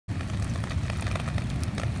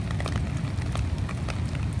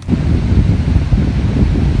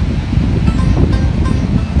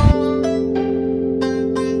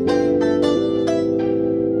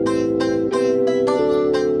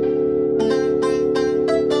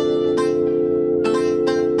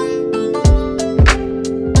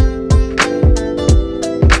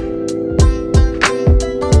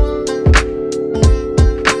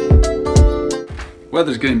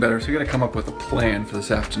Weather's getting better, so we gotta come up with a plan for this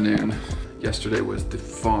afternoon. Yesterday was the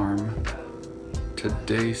farm.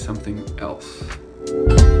 Today, something else.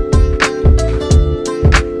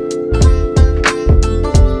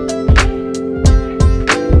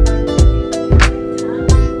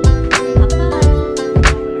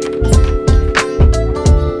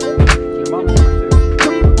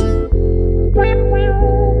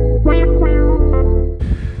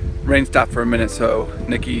 Rain stopped for a minute, so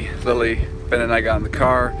Nikki, Lily, Ben and I got in the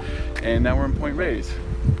car, and now we're in Point Reyes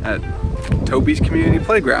at Toby's Community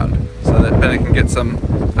Playground so that Ben can get some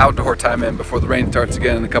outdoor time in before the rain starts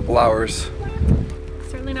again in a couple hours.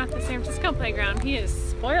 Certainly not the San Francisco playground. He is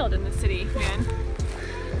spoiled in the city, man.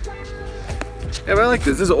 Yeah, but I like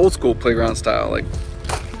this. This is old school playground style, like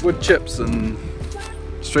wood chips and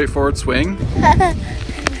straightforward swing.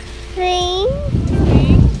 Swing.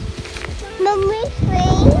 Swing. Mommy,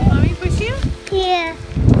 swing. Mommy push you? Yeah.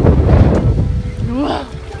 Whoa.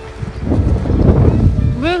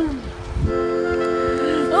 Whoa.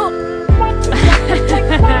 Oh.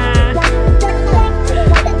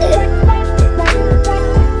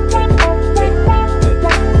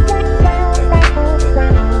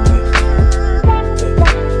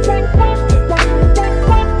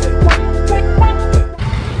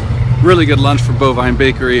 Really good lunch from Bovine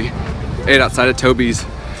Bakery. Ate outside of Toby's.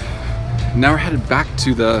 Now we're headed back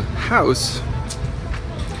to the house.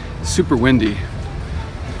 Super windy.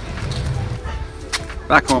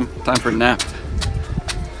 Back home, time for a nap.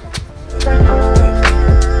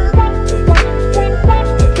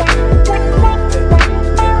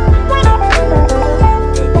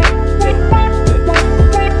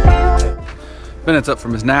 Bennett's up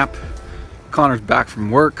from his nap. Connor's back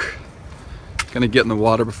from work. Gonna get in the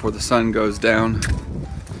water before the sun goes down.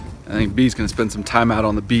 I think B's gonna spend some time out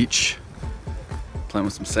on the beach playing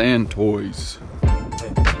with some sand toys.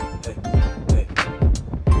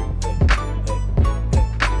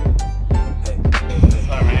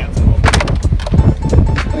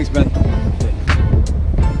 Thanks, Ben.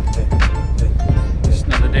 Just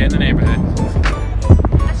another day in the neighborhood.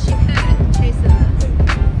 She could chase the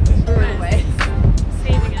bird away.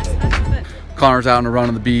 Saving us. That's good. Connor's out on a run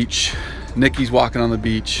on the beach. Nikki's walking on the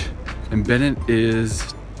beach. And Bennett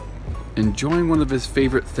is enjoying one of his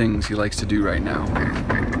favorite things he likes to do right now.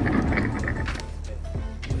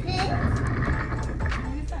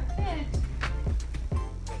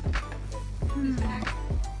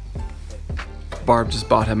 Barb just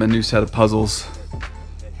bought him a new set of puzzles.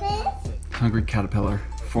 Hungry Caterpillar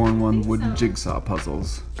 4-in-1 wooden jigsaw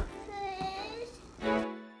puzzles.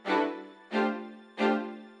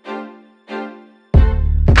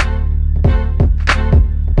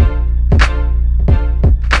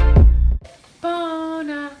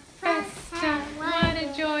 Bona Festa, what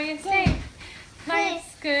a joyous day.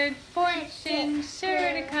 Life's good fortune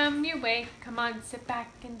sure to come your way. Come on, sit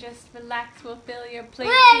back and just relax. We'll fill your plate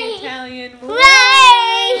the Italian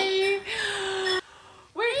way.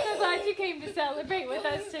 We're so glad you came to celebrate with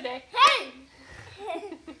us today. Hey!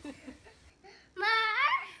 Ma?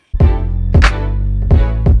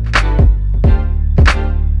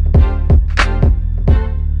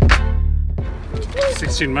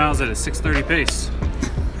 16 miles at a 6:30 pace.